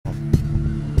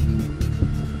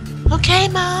Okay,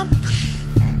 Mom.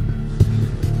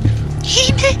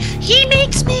 He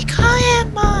makes me call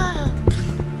him Mom.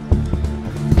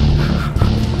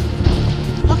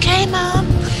 Okay, Mom.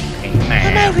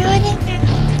 Am I ruining it?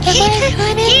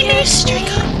 He makes me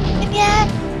call him yet?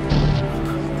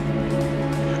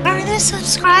 Are the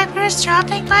subscribers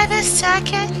dropping by the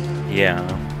second? Yeah.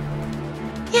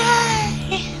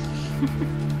 Yay!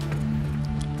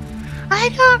 I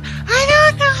don't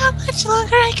know how much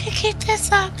longer I can keep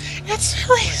this up. It's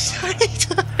really starting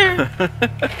to hurt.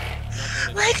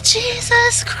 Like,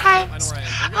 Jesus Christ.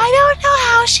 I don't know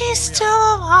how she's still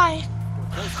alive.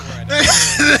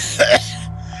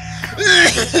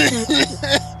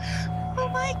 Oh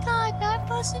my God, that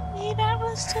wasn't me. That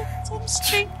was just some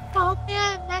straight old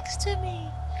man next to me.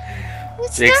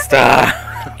 Jake, stop.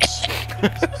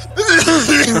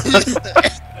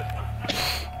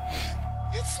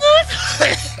 It's not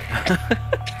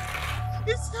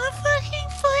It's not fucking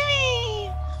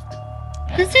funny.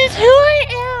 This is who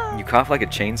I am. You cough like a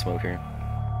chain smoker.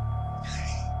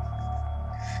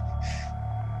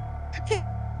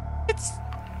 It's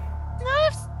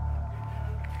not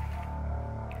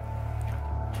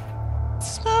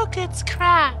smoke, it's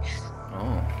crack.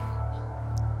 Oh.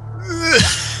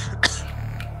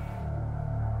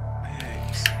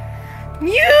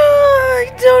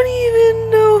 I don't even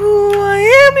know who I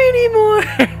am anymore.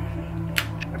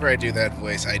 Whenever I do that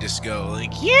voice, I just go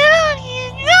like, Yeah,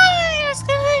 it's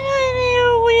gonna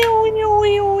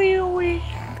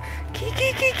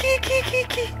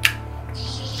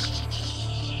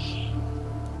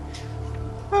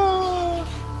Oh.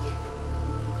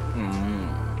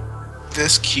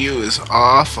 this queue is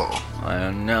awful. I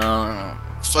don't know.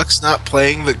 Fuck's not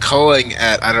playing the culling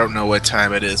at I don't know what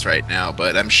time it is right now,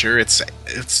 but I'm sure it's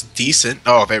decent.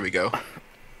 Oh, there we go.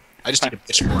 I just need a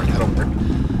bitch more. That'll work.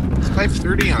 It's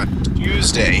 5:30 on a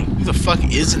Tuesday. Who the fuck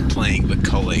isn't playing the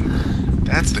culling?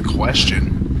 That's the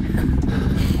question.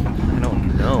 I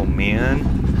don't know, man.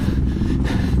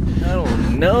 I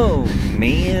don't know,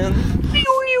 man.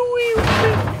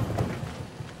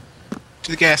 To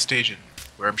the gas station,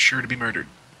 where I'm sure to be murdered.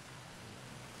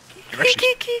 You're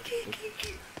actually-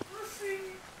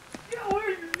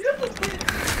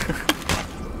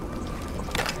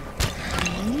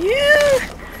 Yeah.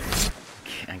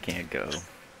 I can't go.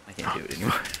 I can't do it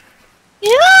anymore.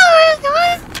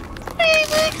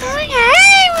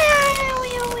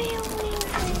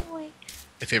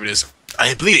 My favorite is, I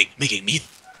am bleeding, making me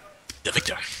the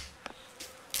victor.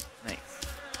 Nice.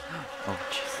 Oh,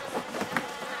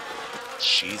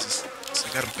 Jesus.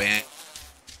 I got a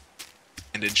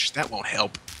bandage. That won't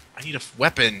help. I need a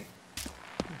weapon.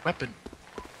 Weapon.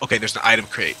 Okay, there's an item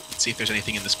crate. Let's see if there's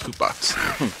anything in this poop box.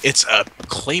 It's a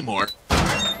claymore.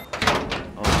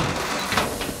 Oh.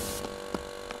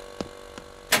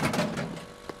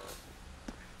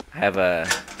 I have a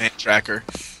Man tracker.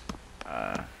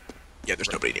 Yeah,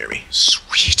 there's nobody near me.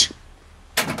 Sweet.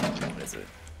 what is it?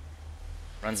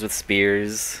 Runs with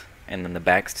spears, and then the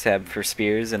backstab for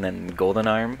spears, and then golden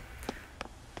arm.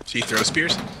 So you throw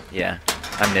spears? Yeah,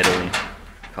 I'm Nidalee.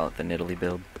 Call it the Nidalee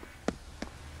build.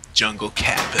 Jungle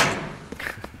cat build.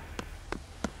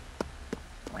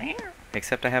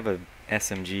 Except I have a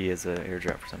SMG as an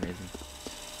airdrop for some reason.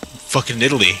 Fucking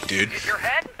Italy, dude.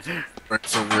 Word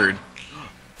for word.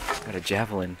 Got a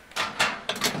javelin.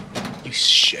 You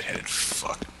shitheaded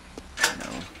fuck.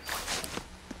 No.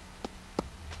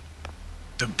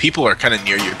 The people are kind of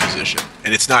near your position,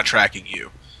 and it's not tracking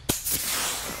you.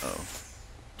 Uh-oh.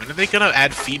 When are they gonna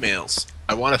add females?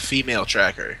 I want a female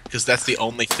tracker, because that's the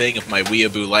only thing of my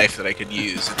weeaboo life that I could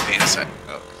use in Fantasy.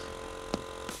 Oh.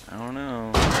 I don't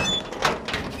know.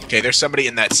 Okay, there's somebody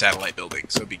in that satellite building,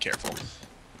 so be careful.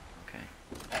 Okay.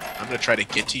 I'm gonna try to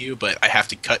get to you, but I have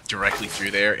to cut directly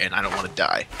through there, and I don't want to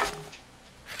die.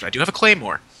 But I do have a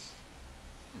claymore.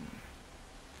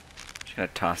 Just gonna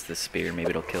toss this spear,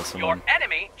 maybe it'll kill someone. Your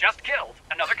enemy just killed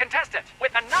another contestant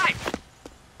with a knife.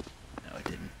 No, it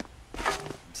didn't.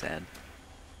 I'm sad.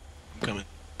 I'm coming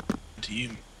to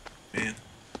you, man.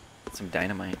 Some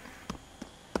dynamite.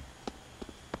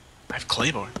 I have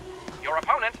claymore. Your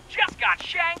opponent just got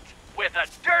shanked with a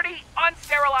dirty,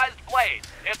 unsterilized blade.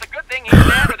 It's a good thing he's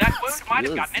dead, or that wound might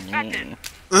have gotten infected.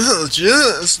 Oh,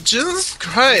 Jesus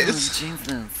Christ.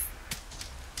 Jesus.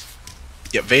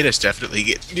 Yeah, Veda's definitely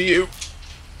getting to you.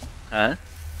 Huh?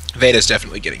 Veda's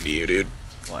definitely getting to you, dude.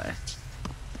 Why?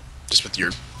 Just with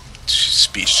your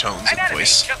speech tones An and enemy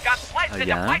voice. just got sliced into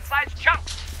yeah? bite-sized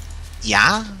chunks.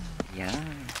 Yeah? Yeah.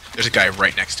 There's a guy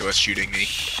right next to us shooting me.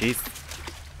 She's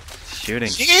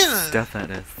shooting Yeah. stuff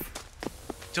at us.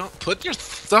 Don't put your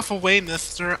stuff away,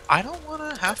 mister. I don't want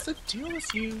to have to deal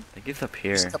with you. I think he's up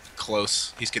here. He's up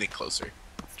close. He's getting closer.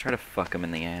 Let's try to fuck him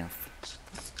in the ass.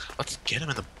 Let's get him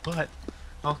in the butt.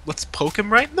 Oh, let's poke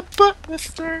him right in the butt,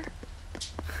 mister.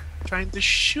 Trying to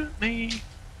shoot me.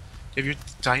 You have your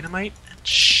dynamite?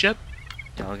 Shit.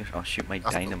 Yeah, I'll shoot my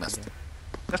dynamite.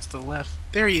 That's the left.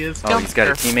 There he is. Oh, Down he's got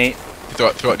there. a teammate.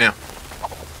 Throw it now.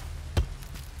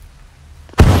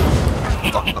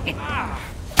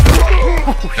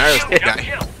 There's the Just guy.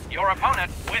 kill your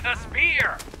opponent with a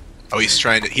spear. Oh, he's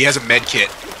trying to. He has a med kit.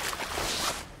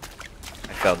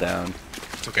 I fell down.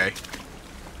 It's okay.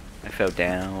 I fell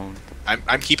down.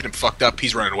 I'm keeping him fucked up.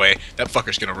 He's running away. That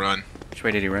fucker's gonna run. Which way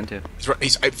did he run to?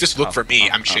 Just look for me.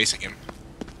 I'm oh. chasing him.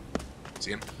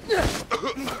 See him?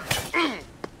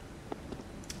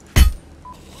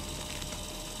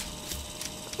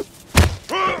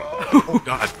 Oh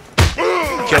god.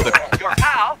 Killed him. Your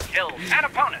pal kills an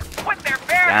opponent with their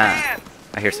bare Ah, hands.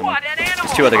 I hear someone. What an animal!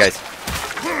 There's two other guys.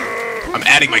 I'm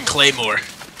adding my claymore.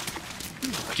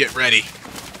 Get ready.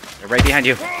 They're right behind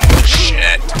you.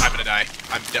 Shit. I'm gonna die.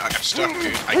 I'm stuck,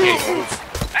 dude. I can't move.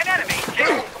 An enemy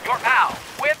kills your pal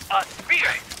with a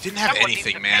spear. Didn't have Someone needs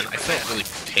anything, to man. pay I for felt this. really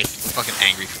fucking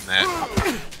angry from that.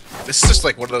 This is just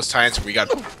like one of those times where we got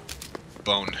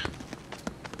boned.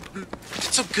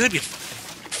 It's so good. We have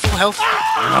full health.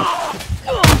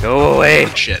 Go away.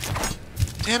 Shit.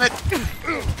 Damn it.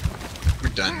 We're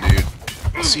done, dude.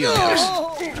 I'll see you on the other side.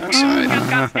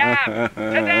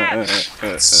 Just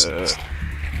got stabbed to death.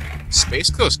 Space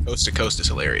Coast to Coast is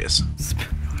hilarious.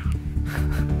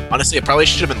 Honestly, I probably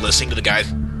should have been listening to the guy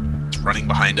running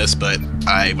behind us, but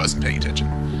I wasn't paying attention.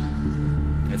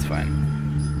 It's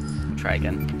fine. Try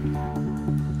again.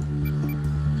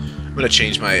 I'm gonna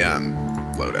change my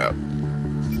loadout.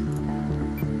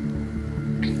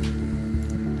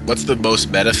 What's the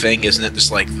most meta thing? Isn't it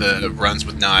just like the runs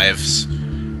with knives,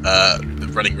 the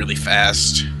running really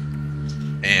fast,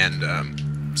 and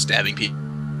stabbing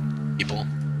people?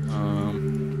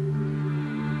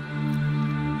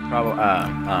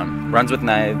 Runs with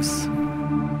knives,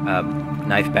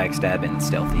 knife backstab, and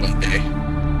stealthy. Okay.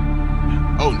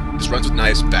 Oh, this runs with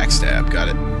knives, backstab. Got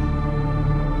it.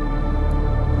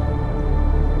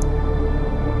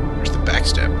 Where's the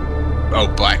backstab? Oh,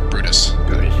 Black Brutus.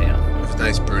 Got it. Yeah. With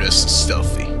knives, Brutus,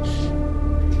 stealthy.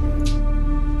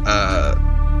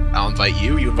 I'll invite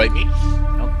you. You invite me.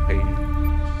 Okay.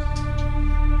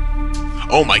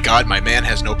 Oh my God, my man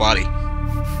has no body.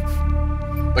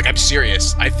 Like, I'm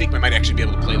serious. I think I might actually be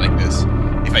able to play like this.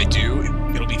 If I do,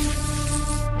 it'll be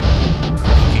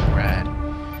fucking rad.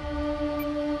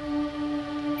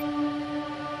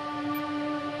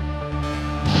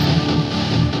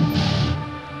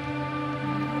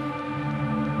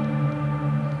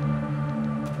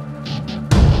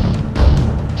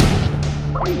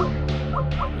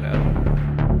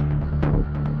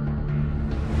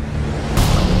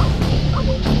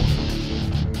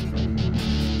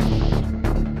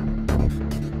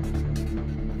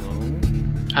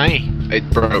 Hi. It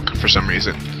broke for some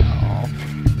reason. Oh.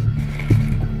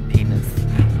 Penis.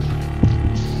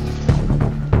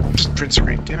 Just print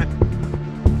screen, damn it.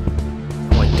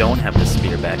 Oh, I don't have the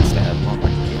spear backstab. Oh my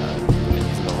god. I'm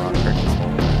using the wrong purchase.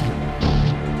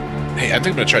 Hey, I think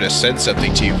I'm gonna try to send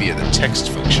something to you via the text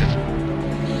function.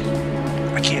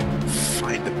 I can't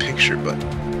find the picture, but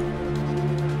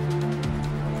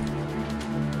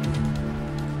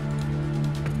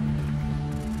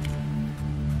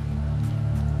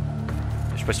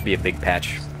There's supposed to be a big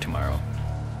patch tomorrow.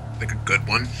 like a good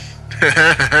one.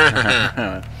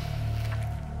 I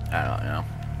don't know.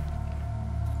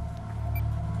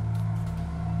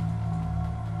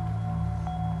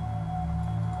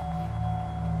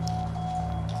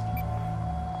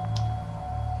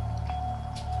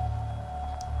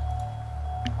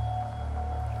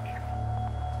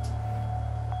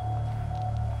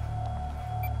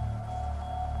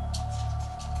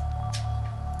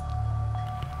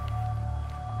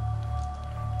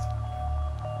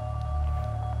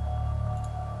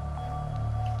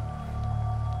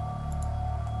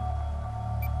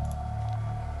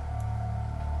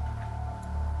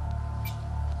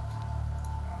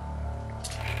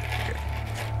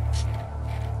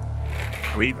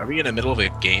 Are we in the middle of a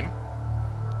game?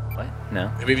 What? No.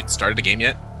 Have we even started a game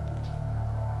yet?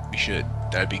 We should.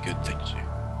 That'd be a good thing to do.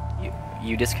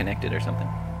 You disconnected or something?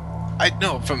 I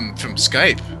know from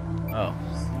Skype. Oh.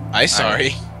 I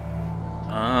sorry.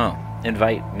 Oh.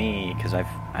 Invite me, because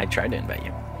I tried to invite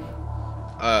you.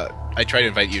 I tried to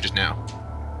invite you just now.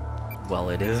 Well,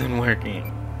 it isn't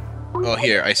working. Well,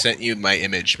 here, I sent you my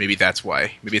image. Maybe that's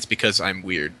why. Maybe it's because I'm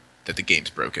weird that the game's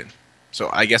broken. So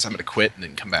I guess I'm gonna quit and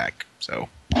then come back. So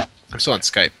I'm still on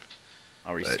Skype.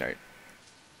 I'll restart.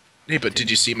 Hey, but did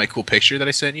you see my cool picture that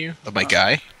I sent you of my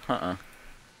guy? Uh-uh.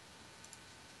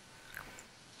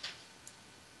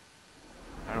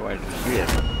 How do I do it?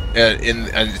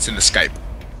 It's in the Skype.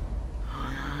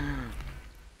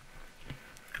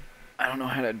 I don't know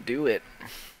how to do it.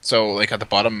 So, like, at the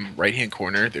bottom right-hand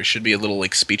corner, there should be a little,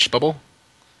 like, speech bubble.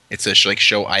 It says, like,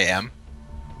 show I am.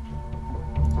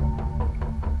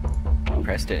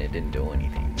 Pressed it, it didn't do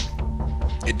anything.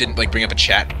 It didn't, like, bring up a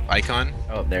chat icon.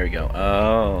 Oh, there we go.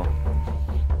 Oh.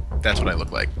 That's what I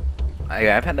look like.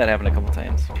 I've had that happen a couple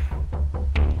times.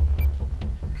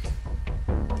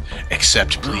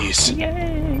 Accept, please.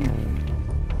 Yay!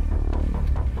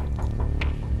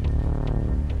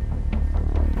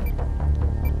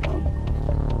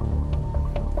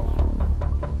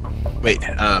 Wait,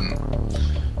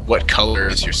 what color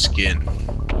is your skin?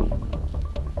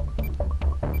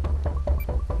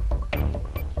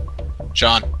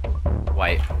 Sean.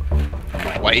 White.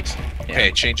 White? Yeah.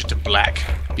 Okay, change it to black.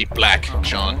 Be black,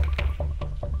 Sean.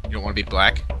 You don't want to be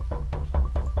black?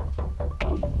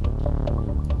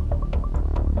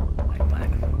 Black.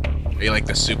 Are you like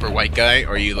the super white guy,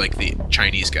 or are you like the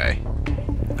Chinese guy?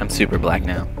 I'm super black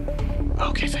now.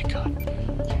 Okay, thank God.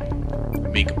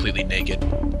 I'm being completely naked.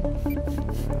 I'm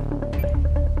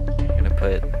gonna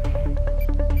put...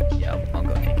 Yeah, I'll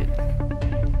go naked.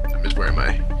 I'm just wearing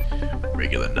my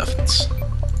regular nothings.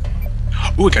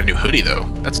 Ooh, I got a new hoodie though.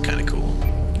 That's kind of cool.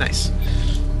 Nice.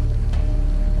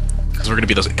 Because we're gonna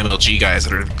be those MLG guys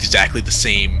that are exactly the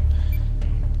same.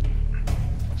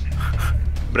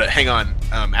 But hang on.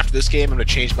 After this game, I'm gonna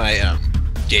change my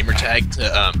gamer tag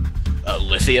to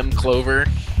lithium clover.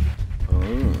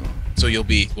 Ooh. So we'll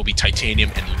be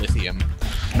titanium and lithium.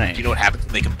 Nice. Do you know what happens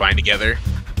when they combine together?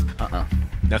 Uh-uh.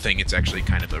 Nothing. It's actually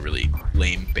kind of a really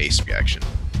lame base reaction.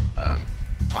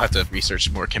 I'll have to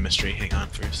research more chemistry. Hang on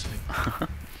for a second.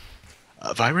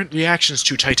 Violent reactions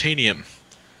to titanium.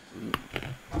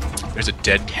 There's a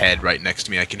dead head right next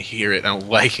to me. I can hear it. I don't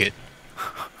like it.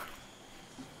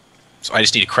 So I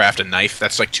just need to craft a knife.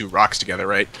 That's like two rocks together,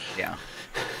 right? Yeah.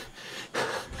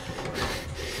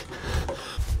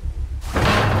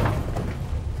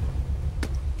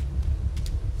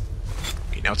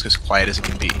 Okay, now it's as quiet as it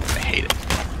can be. I hate it.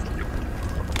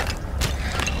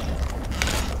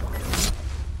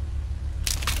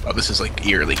 Oh, this is like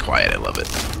eerily quiet. I love it.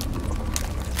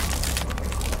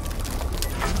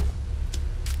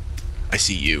 I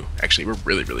see you. Actually, we're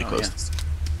really, really close. Yeah.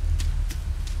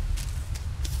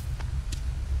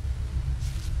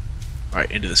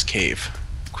 Alright, into this cave.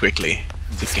 Quickly.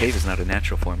 This cave is not a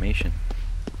natural formation.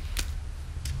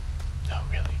 Oh,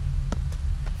 really?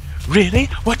 Really?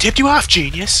 What tipped you off,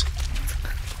 genius?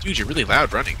 Dude, you're really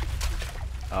loud running.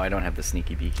 Oh, I don't have the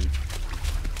sneaky beaky.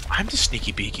 I'm the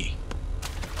sneaky beaky.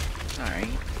 Alright.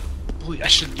 Boy,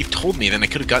 you've told me, then I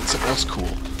could have gotten something else cool.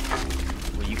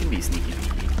 Well, you can be sneaky beaky.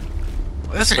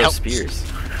 Well, that's Throw help. spears.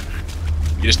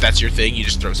 That's your thing? You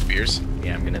just throw spears?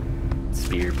 Yeah, I'm gonna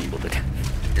spear people to death.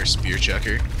 You're a spear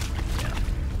chucker? Yeah.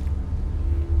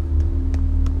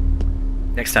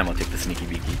 Next time I'll take the sneaky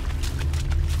beaky.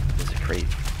 There's a crate.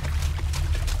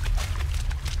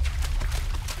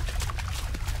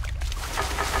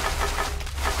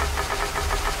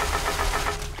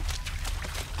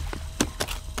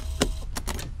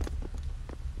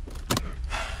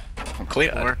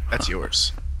 Claymore, that's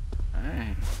yours.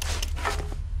 Alright.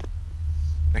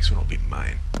 Next one will be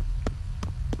mine.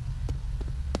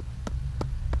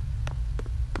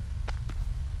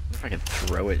 What if I could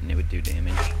throw it and it would do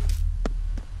damage?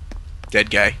 Dead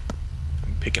guy.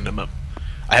 I'm picking him up.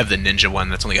 I have the ninja one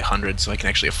that's only 100, so I can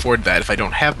actually afford that if I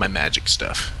don't have my magic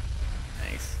stuff.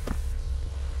 Nice.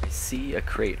 I see a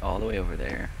crate all the way over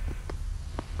there.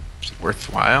 Is it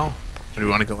worthwhile? Or do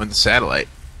we want to go in the satellite?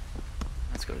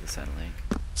 Let's go to the satellite.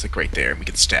 It's like right there, and we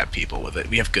can stab people with it.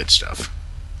 We have good stuff.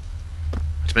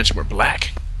 Not to mention we're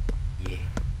black. Yeah.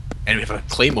 And we have a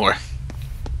claymore.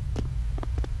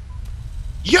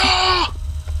 Yeah!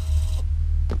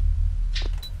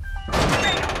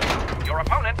 Your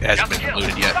opponent It hasn't just been killed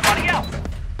looted yet. somebody else.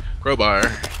 Crowbar.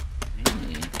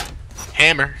 Hey.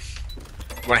 Hammer.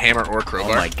 You want a hammer or a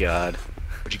crowbar? Oh my god.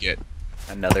 What'd you get?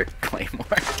 Another claymore.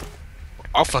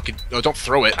 I'll fucking... No, don't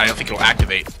throw it. I don't think it'll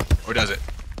activate. Or does it?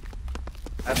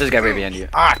 There's a guy right behind you.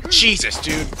 Ah, Jesus,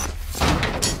 dude.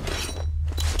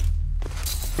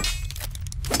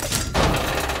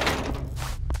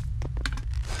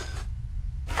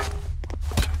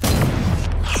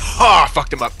 Ah,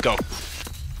 fucked him up. Go.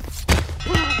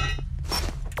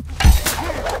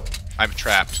 I'm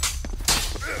trapped.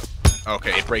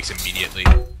 Okay, it breaks immediately.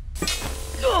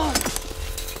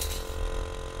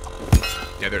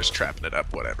 Yeah, they're just trapping it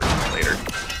up. Whatever. Later.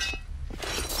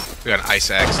 We got an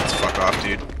ice axe. Let's fuck off,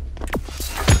 dude.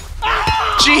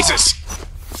 Jesus!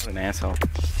 What an asshole.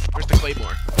 Where's the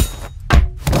claymore?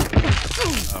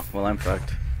 Oh, well, I'm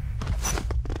fucked.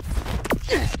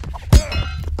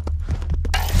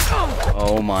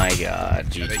 Oh my god.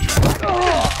 GG.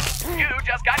 You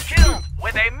just got killed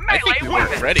with a I think melee we weapon.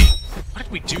 weren't ready. What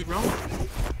did we do wrong?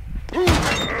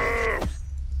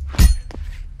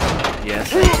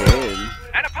 Yes, I did.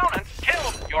 An opponent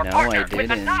killed your No, partner I with a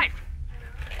didn't. knife.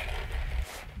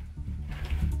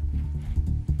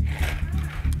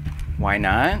 Why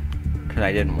not? Because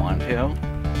I didn't want to.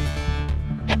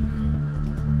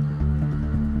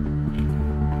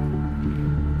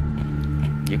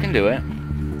 You can do it.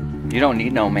 You don't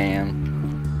need no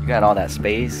man. You got all that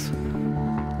space.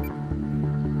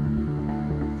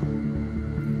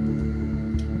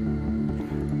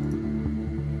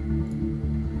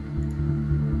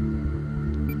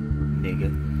 Nigga.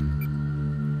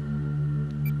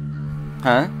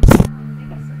 Huh?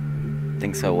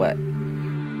 Think so what?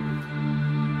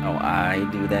 Oh, I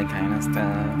do that kind of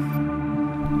stuff.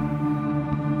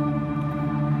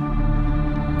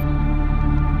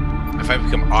 If I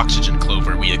become oxygen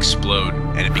clover, we explode,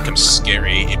 and it becomes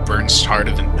scary. It burns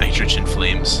harder than nitrogen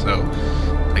flames, so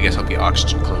I guess I'll be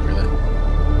oxygen clover then.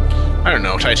 I don't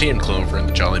know, titanium clover and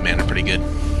the Jolly Man are pretty good.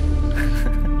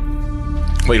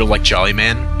 Well, you don't like Jolly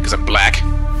Man? Because I'm black?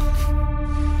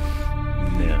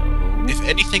 No. If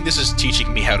anything, this is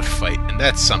teaching me how to fight, and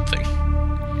that's something.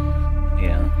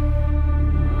 Yeah.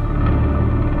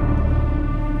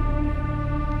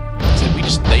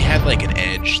 So they had like an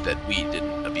edge that we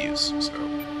didn't abuse,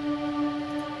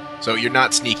 so you're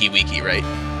not sneaky weaky, right?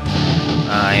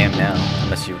 I am now,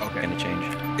 unless you're Okay. gonna change.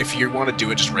 If you want to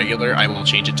do it just regular, I will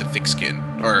change it to thick skin,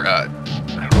 or I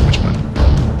don't know which one.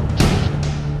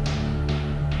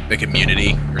 Like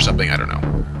immunity or something, I don't know.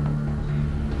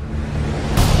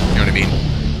 You know what I mean?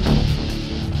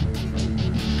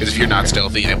 Because if you're not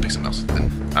stealthy, I'll pick something else. Then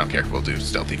I don't care. We'll do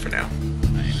stealthy for now.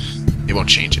 It won't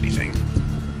change anything.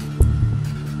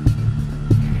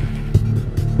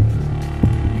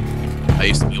 I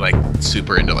used to be like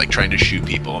super into like trying to shoot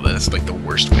people, and that's like the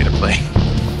worst way to play.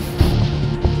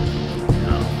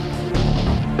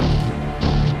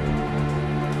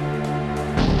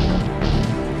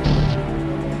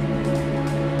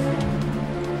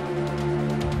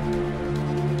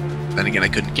 Then again, I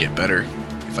couldn't get better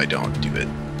if I don't do it.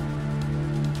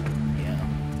 Yeah.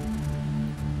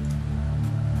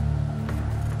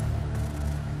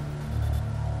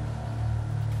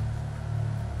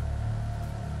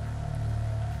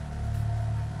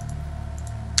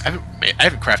 I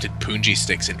haven't crafted punji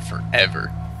sticks in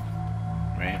forever.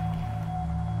 Right.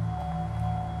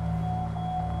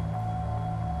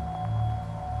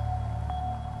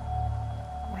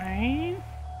 Right.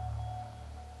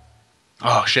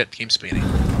 Oh shit, game's spinning.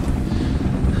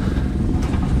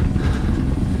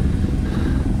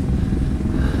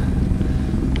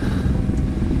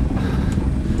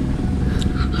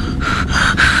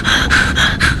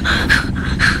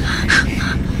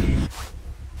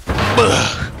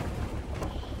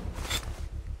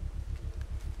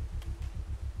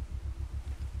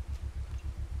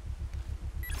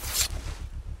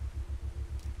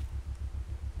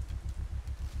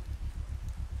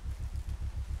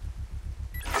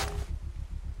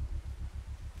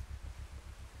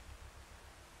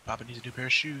 Papa needs a new pair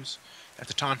of shoes.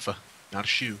 That's a tonfa, not a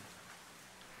shoe.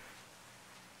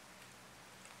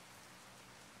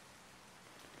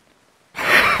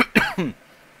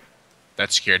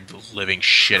 That scared the living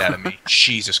shit out of me.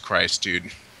 Jesus Christ,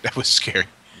 dude. That was scary.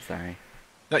 I'm sorry.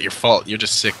 Not your fault, you're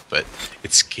just sick, but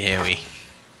it's scary.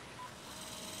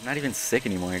 I'm not even sick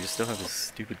anymore. I just still have this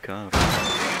stupid cough.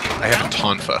 I have a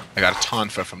tonfa. I got a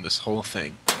tonfa from this whole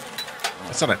thing.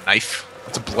 That's not a knife.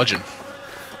 That's a bludgeon.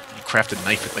 You craft a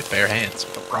knife with my bare hands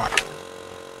with a rock.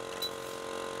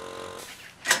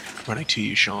 Running to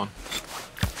you, Sean.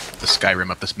 The Skyrim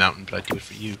up this mountain, but I'd do it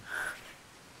for you.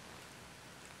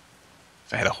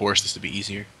 If I had a horse, this would be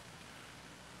easier.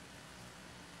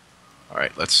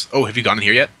 Alright, let's... Oh, have you gone in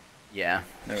here yet? Yeah,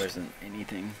 there isn't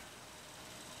anything.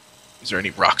 Is there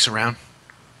any rocks around?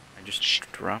 I just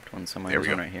dropped one somewhere. There we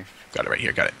There's go. one right here. Got it right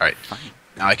here, got it. Alright. Fine.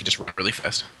 Now I can just run really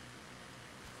fast.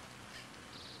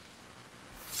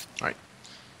 Alright.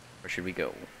 Where should we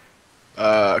go?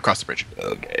 Across the bridge.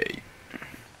 Okay.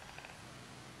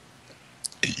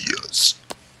 Yes.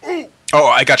 Oh,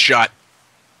 I got shot.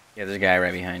 Yeah, there's a guy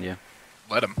right behind you.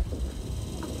 Let him.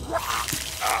 You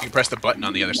can press the button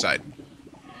on the other side.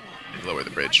 And lower the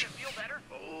bridge. Feel better?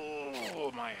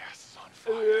 Oh, my ass is on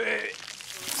fire.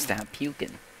 Stop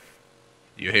puking.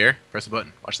 You here? Press the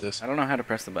button. Watch this. I don't know how to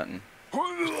press the button.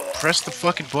 Press the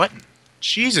fucking button.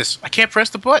 Jesus, I can't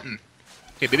press the button.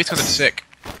 Okay, maybe it's because I'm sick.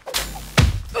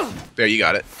 There, you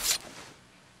got it.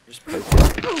 Just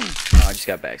poke it. Oh, I just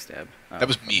got backstabbed. Oh. That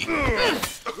was me.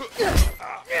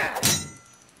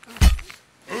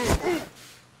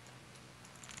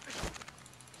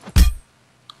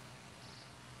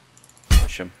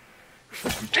 Push him.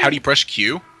 How do you press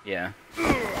Q? Yeah.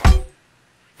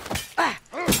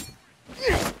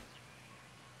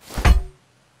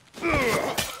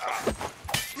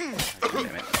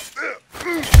 Damn it.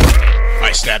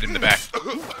 I stabbed him in the back.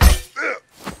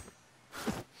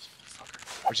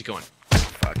 Where's he going?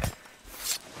 Fuck.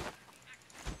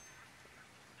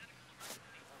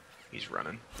 He's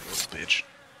running. Little bitch.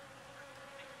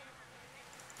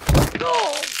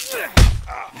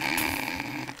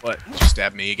 What? Did you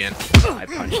stab me again? I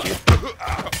punched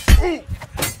you.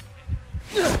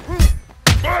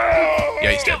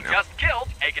 Yeah, he's dead You now. just killed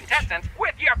a contestant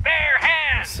with your bare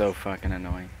hands. So fucking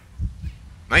annoying.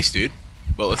 Nice, dude.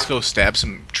 Well, let's go stab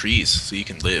some trees so you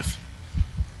can live.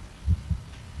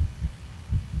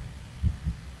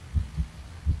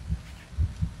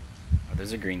 Oh,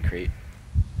 there's a green crate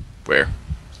Where?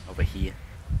 over here.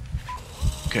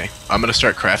 Okay, I'm gonna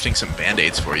start crafting some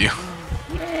band-aids for you. Is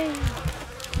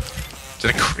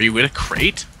that a crate? You with a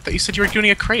crate? I thought you said you were doing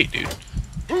a crate, dude.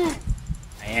 I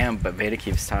am, but Veda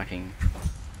keeps talking.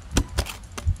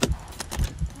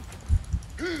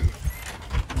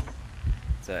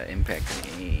 It's an impact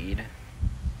grenade.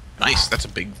 Nice, that's a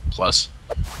big plus.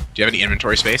 Do you have any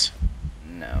inventory space?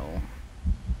 No.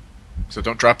 So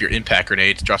don't drop your impact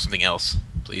grenades, drop something else,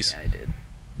 please. Yeah, I did.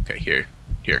 Okay, here,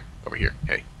 over here.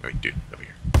 Hey, wait, dude, over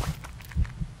here.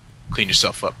 Clean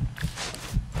yourself up.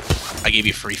 I gave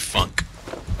you free funk.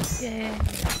 Yeah.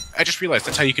 I just realized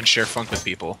that's how you can share funk with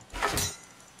people.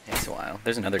 Takes a while.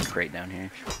 There's another crate down here.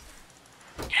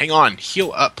 Hang on,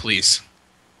 heal up, please.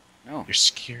 No. You're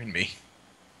scaring me.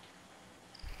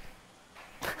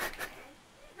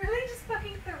 Really? Just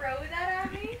fucking throw that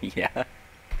at me? Yeah.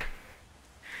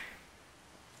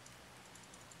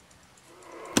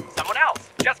 Someone else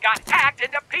just got hacked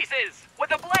into pieces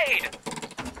with a blade.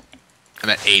 I'm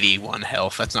at 81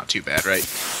 health. That's not too bad, right?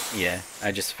 Yeah.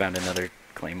 I just found another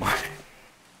claymore.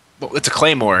 Well, it's a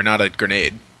claymore, not a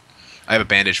grenade. I have a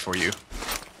bandage for you.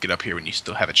 Get up here when you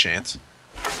still have a chance.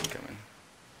 Coming.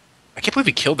 I can't believe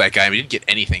we killed that guy and we didn't get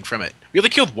anything from it. We only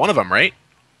killed one of them, right?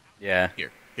 Yeah.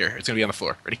 Here, it's gonna be on the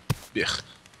floor. Ready? Ugh.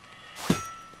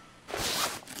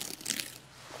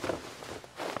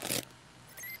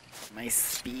 My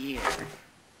spear.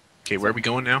 Okay, where are we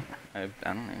going now? I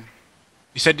don't know.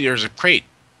 You said there's a crate.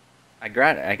 I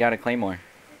got a claymore.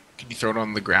 Can you throw it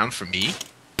on the ground for me?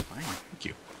 Fine. Thank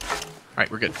you. Alright,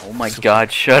 we're good. Oh my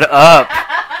god, shut up!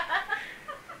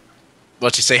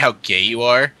 Let's just say how gay you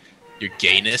are. Your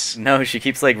gayness. No, she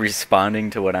keeps like responding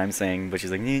to what I'm saying, but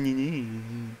she's like, nee, nee, nee.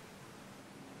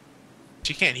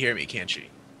 She can't hear me, can she?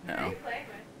 No.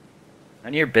 None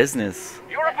of your business.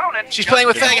 Your opponent. She's just playing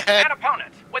with killed Faggot. an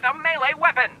opponent with a melee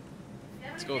weapon.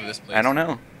 Let's go to this place. I don't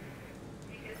know.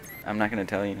 I'm not gonna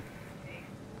tell you.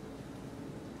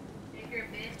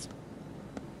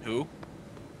 Who?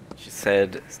 She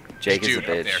said Jake is a Dude up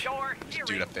there. bitch. Your Dude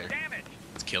hearing up there. damage.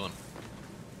 Let's kill him.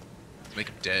 Let's make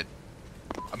him dead.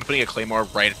 I'm putting a claymore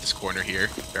right at this corner here.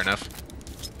 Fair enough.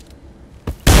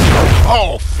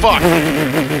 Oh, fuck!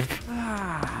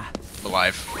 I'm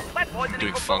alive. Lead poisoning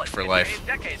Doing with funk bullets for can life. save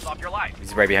decades off your life.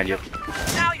 He's right behind you.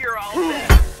 Now you're all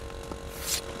dead.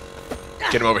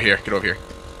 Get him over here. Get over here.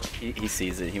 He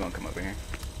sees it. He won't come over here.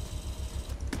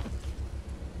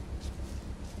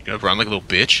 You gonna run like a little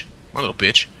bitch? Come on, little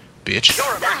bitch. Bitch.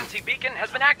 Your emergency beacon has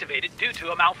been activated due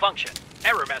to a malfunction.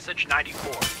 Error message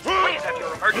 94. Please have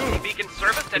your emergency beacon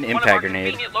serviced at An one of impact our grenade.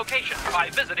 convenient locations by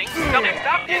visiting the next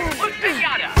stop is Loot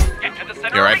Pinata. Get to the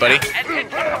center You alright, arena buddy? and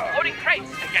hit one of the floating crates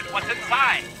to get what's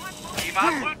inside.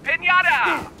 Viva Loot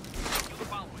Pinata!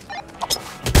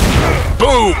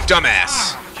 Boom!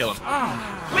 Dumbass! Kill him.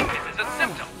 Weakness is a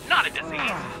symptom, not a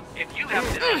disease. If you have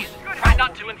a disease, try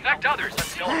not to infect others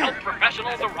until health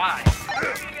professionals arrive.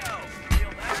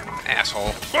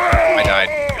 Asshole. I died.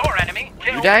 Your enemy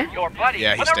killed You died? your buddy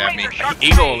Yeah, he with a stabbed me. razor sharp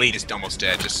Eagle blade. Elite is almost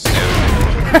dead. Just stab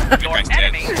him. That Your guy's dead.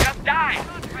 enemy just died.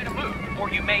 Try to move, or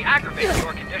you may aggravate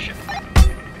your condition.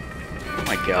 Oh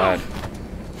my god.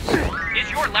 Is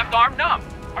your left arm numb?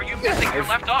 Are you missing your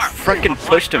left arm? frickin' Apply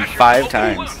pushed him pressure 5 to open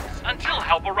times. wounds until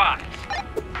help arrives.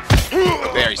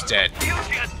 There, he's dead. You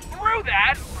just threw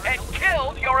that and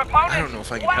killed your opponent. I don't know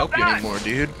if I can Well help you done. anymore,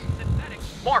 dude.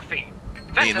 Morphine.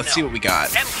 Hey, let's see what we got.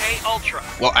 MK Ultra.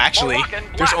 Well, actually, Moroccan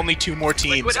there's Black. only 2 more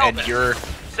teams, Liquid and Elvis. you're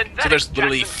So there's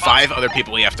literally 5 other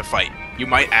people we have to fight. You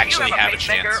might actually have a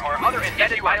chance.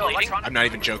 I'm not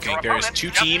even joking. There's 2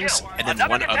 teams and then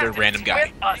 1 other random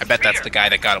guy. I bet that's the guy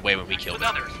that got away when we killed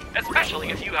him. Especially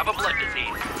if you have a blood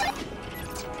disease.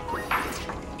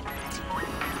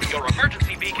 Your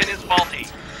emergency beacon is faulty.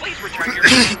 Please return your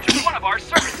beacon to one of our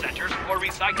service centers for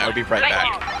recycling. I would be right Thank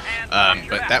back. you.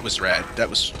 But that was rad. That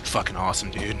was fucking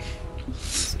awesome, dude.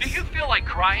 Do you feel like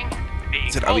crying? Being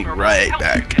Said I'll be vulnerable right helps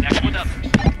back. you connect with others.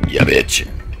 Yeah, bitch.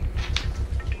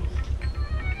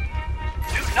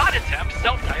 Do not attempt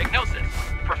self-diagnosis.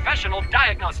 Professional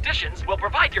diagnosticians will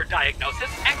provide your diagnosis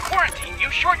and quarantine you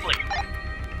shortly.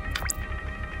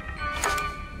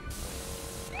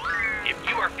 If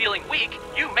you are feeling weak,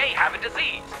 you may have a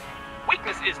disease.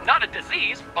 Weakness is not a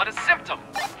disease, but a symptom.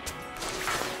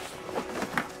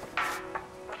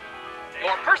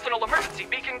 Your personal emergency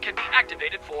beacon can be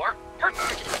activated for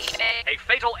a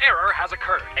fatal error has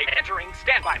occurred. Entering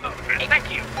standby mode.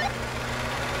 Thank you.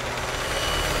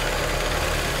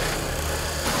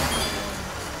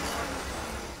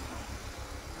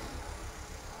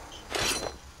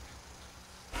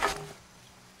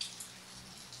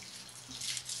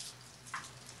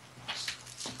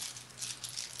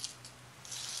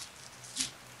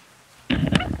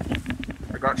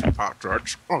 I got some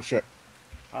Pop-Tarts. Oh shit.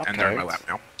 And they're in my lap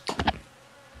now.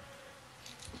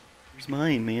 Where's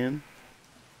mine, man?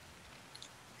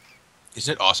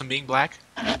 Isn't it awesome being black?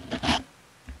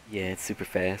 Yeah, it's super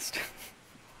fast.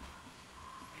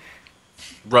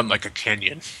 Run like a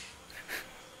canyon.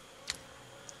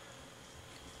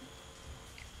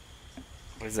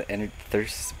 What is it? Energy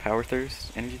thirst? Power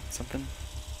thirst? Energy something?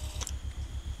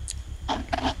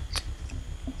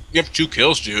 You have 2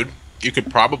 kills, dude. You could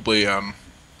probably open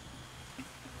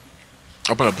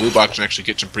a blue box and actually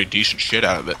get some pretty decent shit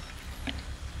out of it.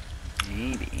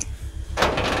 Maybe.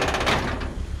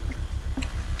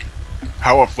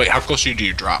 How close do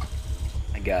you drop?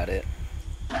 I got it.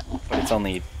 But it's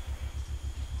only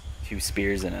 2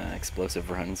 spears and explosive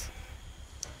runs.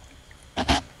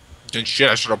 Then shit,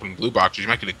 I should open blue boxes. You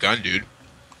might get a gun, dude.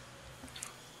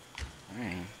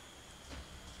 Alright.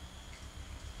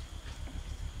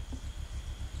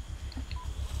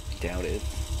 Doubt it.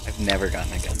 I've never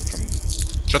gotten a gun from...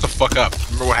 Shut the fuck up.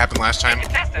 Remember what happened last time?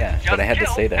 Yeah, but I had to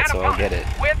say that, so I'll get it.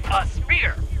 With a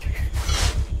spear.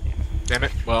 Damn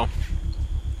it. Well,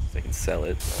 So I can sell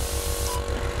it.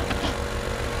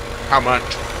 how much?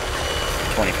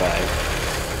 25.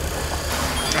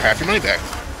 Half your money back.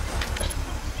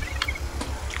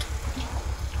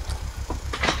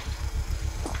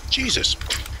 Jesus.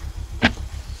 You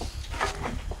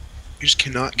just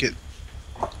cannot get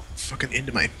fucking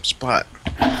into my spot.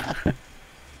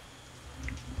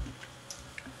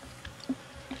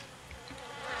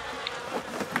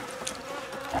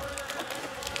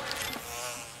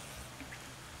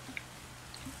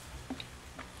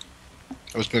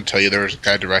 I was going to tell you there was a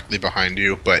guy directly behind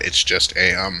you, but it's just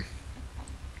a,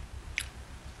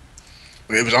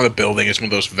 it was on a building. It's one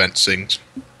of those vent things.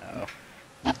 Oh.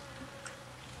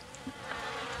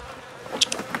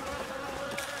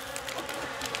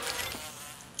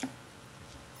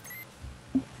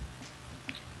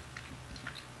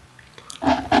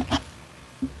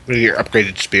 Look at your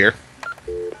upgraded spear.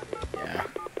 Yeah.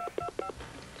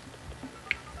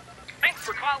 Thanks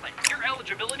for calling. Your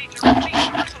eligibility to receive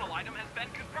a personal item has been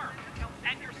confirmed.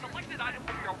 And your selected item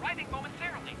will be arriving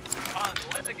momentarily.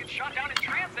 Unless it gets shot down in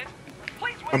transit,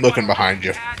 please wait. I'm looking behind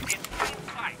you. at its plain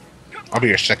sight. Good I'll be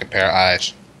your second pair of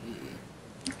eyes.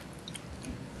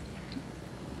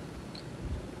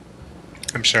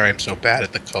 I'm sorry I'm so bad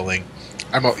at the culling.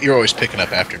 You're always picking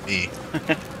up after me.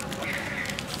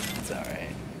 It's alright.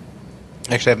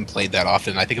 Actually, I haven't played that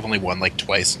often. I think I've only won like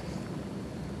twice.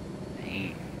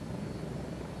 Dang.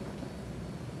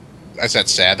 Is that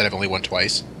sad that I've only won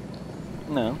twice?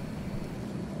 No.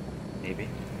 Maybe.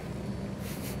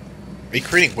 Are you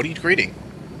creating? What are you creating?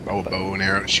 Oh, bow and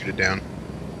arrow to shoot it down.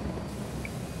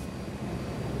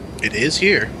 It is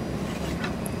here.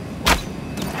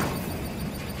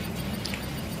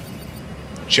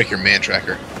 Check your man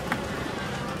tracker.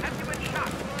 Have you been shot?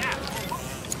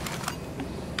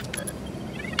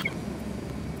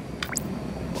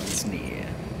 What's near?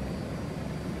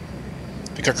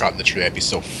 If I got caught in the tree, I'd be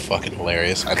so fucking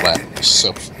hilarious. I'd laugh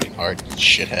so fucking hard.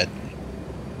 Shithead.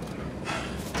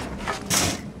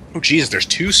 Oh, Jesus, there's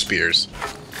 2 spears.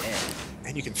 Yeah.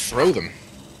 And you can throw them.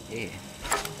 Yeah.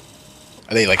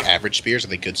 Are they like average spears? Or are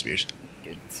they good spears?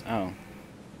 Good. Oh.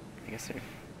 I guess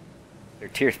they're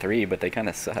tier 3, but they kind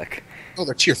of suck. Oh,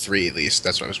 they're tier 3 at least.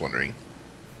 That's what I was wondering.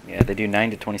 Yeah, they do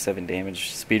 9 to 27 damage,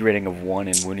 speed rating of 1,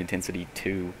 and wound intensity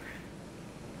 2.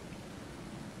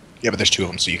 Yeah, but there's 2 of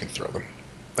them, so you can throw them.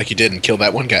 Like you did and kill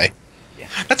that one guy. Yeah.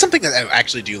 That's something that I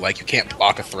actually do like. You can't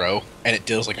block a throw, and it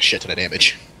deals like a shit ton of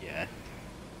damage. Yeah.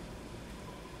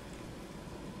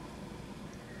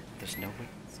 There's no way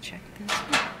to check this.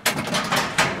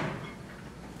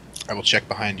 I will check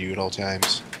behind you at all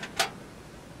times.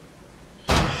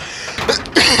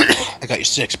 I got you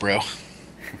 6, bro.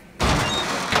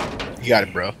 You got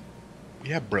it, bro.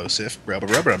 Yeah, bro, Sif. Bro.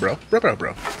 Is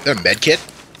that a med kit?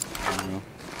 I don't know.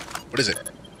 What is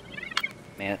it?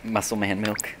 Muscle man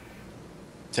milk.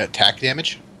 Is that attack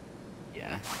damage?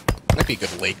 Yeah. Might be a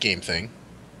good late game thing.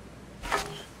 I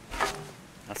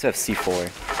also have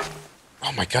C4.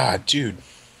 Oh my god, dude.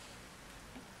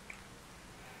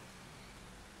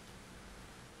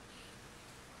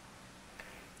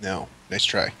 No. Nice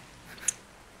try.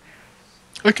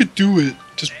 I could do it.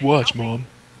 Just watch, Mom.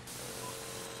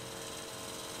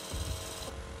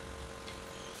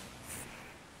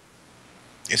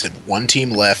 I said 1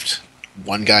 team left.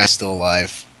 1 guy still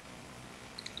alive.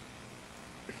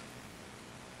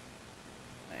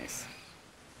 Nice.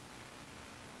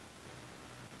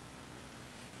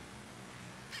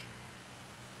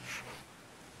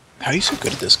 How are you so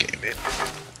good at this game, man?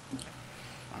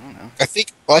 I don't know. I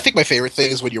think my favorite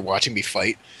thing is when you're watching me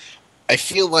fight. I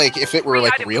feel like if it were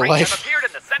like Three-item real crates have life, appeared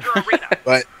in the center arena.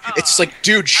 but it's just like,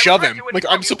 dude, shove him. regret to Like,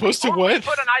 inform I'm you, supposed to we only what?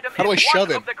 put an item How do I in shove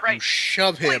one him? of the You crates.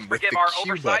 shove him Please with the forgive our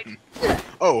Q oversight. button.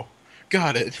 Oh,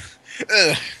 got it.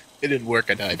 Ugh, it didn't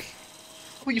work. I died.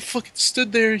 Oh, you fucking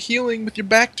stood there healing with your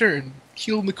back turned.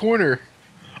 Heal in the corner.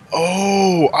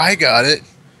 Oh, I got it.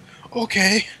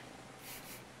 Okay.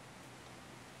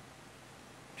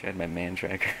 Tried my man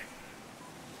tracker.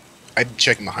 I'm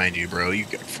checking behind you, bro. You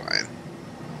got fine.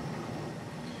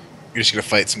 You're just gonna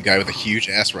fight some guy with a huge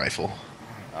ass rifle.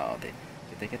 Oh, did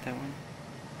they get that one?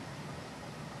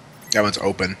 That one's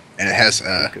open, and it has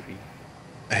Could be.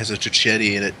 it has a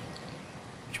Chichetti in it.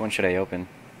 Which one should I open?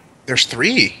 There's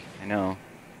 3. I know.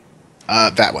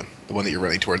 That one, the one that you're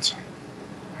running towards.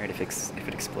 Alright, if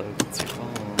it explodes, it's your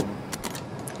fault.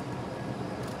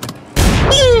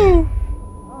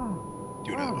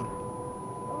 Do another one.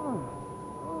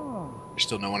 There's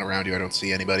still no one around you. I don't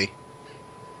see anybody.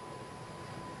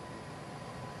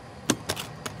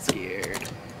 Scared.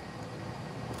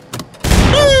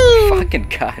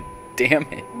 Fucking god damn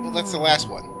it. Well, that's the last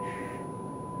one.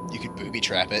 You could booby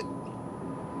trap it.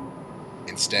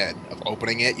 Instead of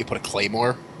opening it, you put a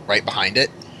claymore right behind it,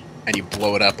 and you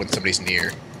blow it up when somebody's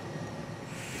near.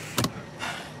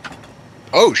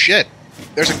 Oh shit!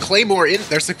 There's a claymore in.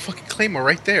 There's a fucking claymore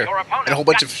right there, Your opponent and a whole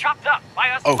bunch got of chopped up by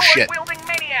a Oh, shit. sword-wielding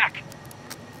maniac.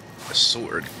 a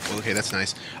sword. Okay, that's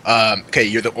nice. Okay,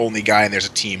 you're the only guy, and there's a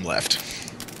team left.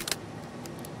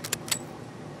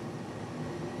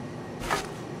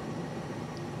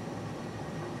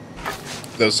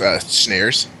 Those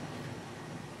snares.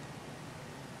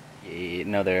 Yeah,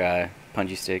 no, they're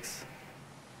punji sticks.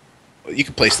 You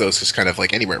can place those just kind of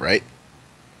like anywhere, right?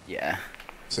 Yeah.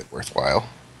 Is it worthwhile?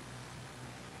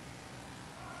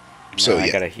 No, So I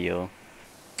yeah. gotta heal.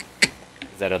 'Cause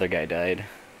that other guy died.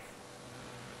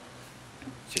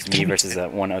 It's just me versus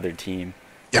that one other team.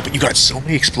 Yeah, but you got so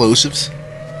many explosives.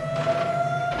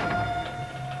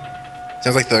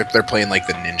 Sounds like they're playing like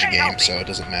the ninja game, so it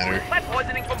doesn't matter. Lead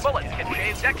poisoning from bullets can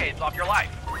shave decades off your life.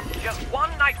 Just one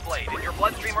knife blade in your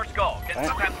bloodstream or skull can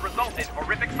sometimes result in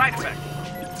horrific side effects.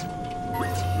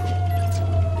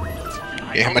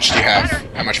 Okay, how much do you have?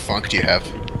 How much funk do you have?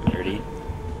 30.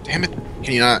 Damn it.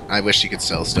 Can you not? I wish you could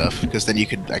sell stuff, because then you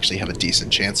could actually have a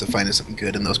decent chance of finding something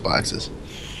good in those boxes.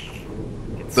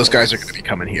 Those guys are going to be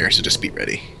coming here, so just be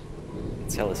ready.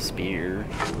 Sell a spear.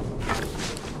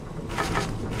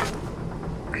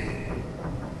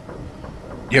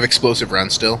 You have explosive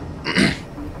rounds still?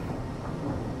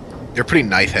 They're pretty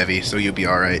knife heavy, so you'll be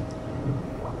alright.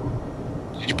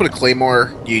 Did you put a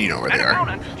claymore? You know where they An are.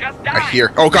 opponent just I died.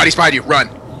 hear. Oh god, he's behind you! Run!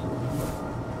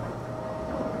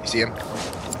 You see him?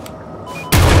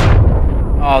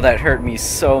 Oh, that hurt me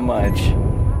so much.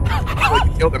 Oh,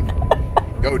 you killed him.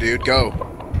 Go, dude, go.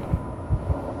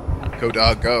 Go,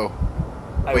 dog, go.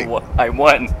 Wait. I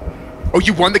won. Oh,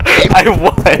 you won the game? I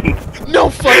won. No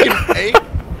fucking way!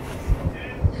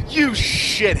 You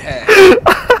shithead!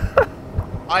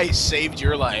 I saved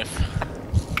your life.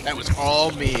 That was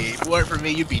all me. If it weren't for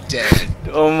me, you'd be dead.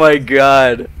 Oh my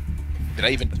god. Did I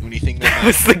even do anything That there?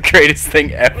 was the greatest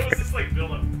thing ever.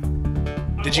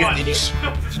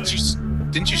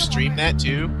 Didn't you stream that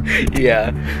too?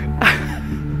 Yeah.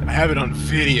 I have it on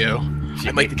video.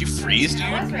 I'm like, did you freeze, dude?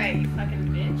 That's right, you fucking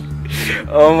bitch.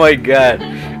 Oh my god.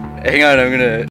 Hang on, I'm gonna